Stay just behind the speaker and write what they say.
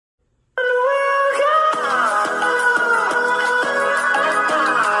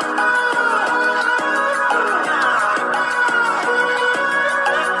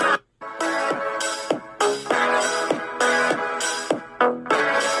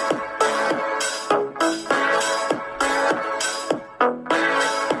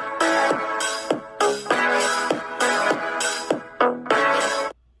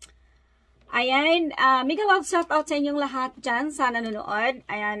mega love shout out sa inyong lahat dyan sa nanonood.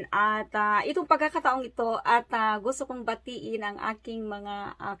 Ayan, at itong pagkakataong ito at gusto kong batiin ang aking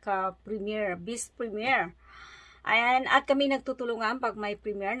mga ka-premier, Best Premier. Ayan, at kami nagtutulungan pag may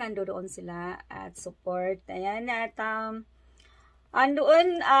premiere, nandoon sila at support. Ayan, at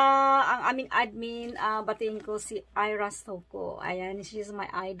andoon ang aming admin, batiin ko si Ira Soko. Ayan, she's my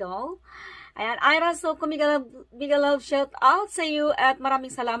idol. Ayan, Ira Soko, mega love shout out sa iyo at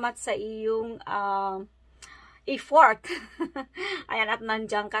maraming salamat sa iyong effort. Ayan, at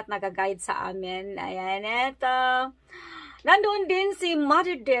nandiyan ka at nag-guide sa amin. Ayan, at nandoon din si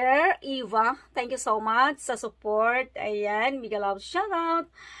Mother Dear Eva. Thank you so much sa support. Ayan, mega love shout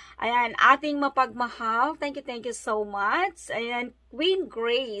out. Ayan, ating mapagmahal. Thank you so much. Ayan, Queen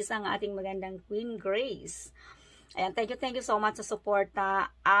Grace, ang ating magandang Queen Grace. Ayan, thank you so much sa support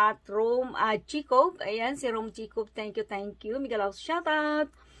at Rome Jacob. Ayan, si Rome Jacob, thank you. Mega love shout out.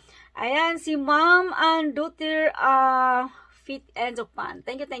 Ayan, si Ma'am and daughter Fit and Japan.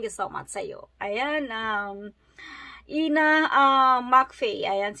 Thank you so much sa iyo. Ayan, Ina McFay.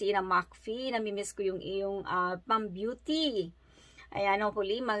 Ayan, si Ina McFay. Namimiss ko yung iyong Pam Beauty. Ayan,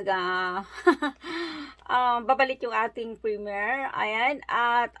 hopefully babalik yung ating premiere. Ayan,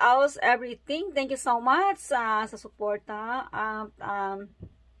 at House Everything. Thank you so much sa suporta.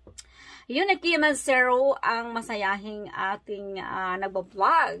 Yun, Zero ang masayahing ating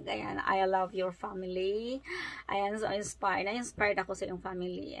nagbablog. Ayan, I love your family. Ayan, so na-inspired ako sa iyong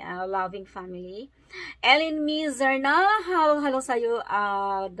family. Loving family. Ellen Mizerna, hello sa'yo,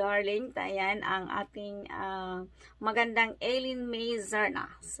 darling. Ayan, ang ating magandang Ellen Mizerna.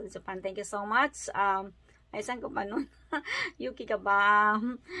 So, Japan, thank you so much. Ay, saan ko pa nun? Yuki ka ba?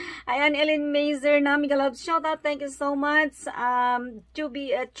 Ayan, Ellen Mazer na mega love shout out. Thank you so much.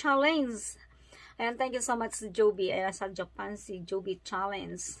 Joby Challenge. Ayan, thank you so much Joby. Ayan, sa Japan si Joby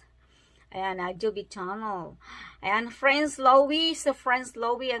Challenge. Ayan, Joby Channel. Ayan, Friends Lowy. Sa Friends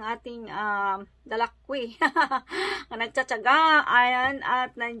Lowy ang ating dalakwi. Nagtsatsaga. Ayan,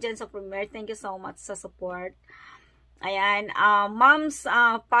 at nandyan sa premiere. Thank you so much sa support. Ayan, Mom's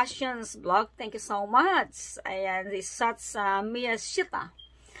Passions Vlog, thank you so much. Ayan, Sats Miyashita.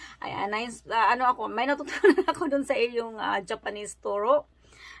 Ayan, may natutunan ako dun sa iyong Japanese turo.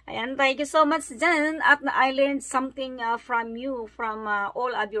 Ayan, thank you so much dyan. At I learned something from you, from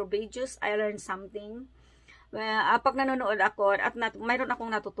all of your videos. I learned something. Pag nanonood ako, at mayroon akong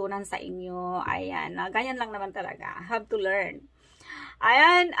natutunan sa inyo. Ayan, ganyan lang naman talaga. Have to learn.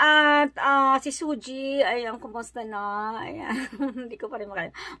 Ayan, at si Suji, ayan, kumusta na? Ayan, hindi ko pa rin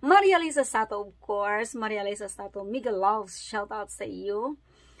makalimutan. Maria Lisa Sato, of course. Maria Lisa Sato, mega love, shout out sa iyo.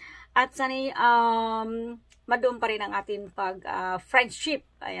 At sanay, madoon pa rin ang ating friendship,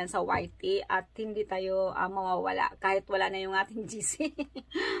 ayan, sa YT. At hindi tayo mawawala, kahit wala na yung ating GC.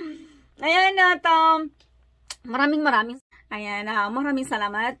 Ayan, at maraming ayan, maraming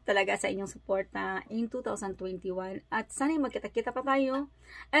salamat talaga sa inyong support in 2021 at sana'y magkita-kita pa tayo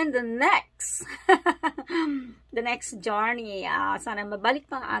and the next journey, sana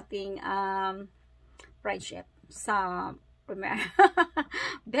mabalik pa ang ating friendship sa premiere.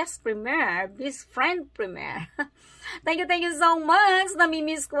 Best friend premiere. Thank you so much.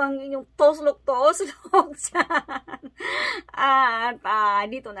 Namimiss ko ang inyong toslok dyan. At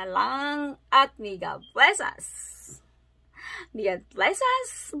dito na lang at mega bless us. God bless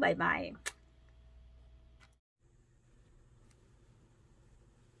us. Bye-bye.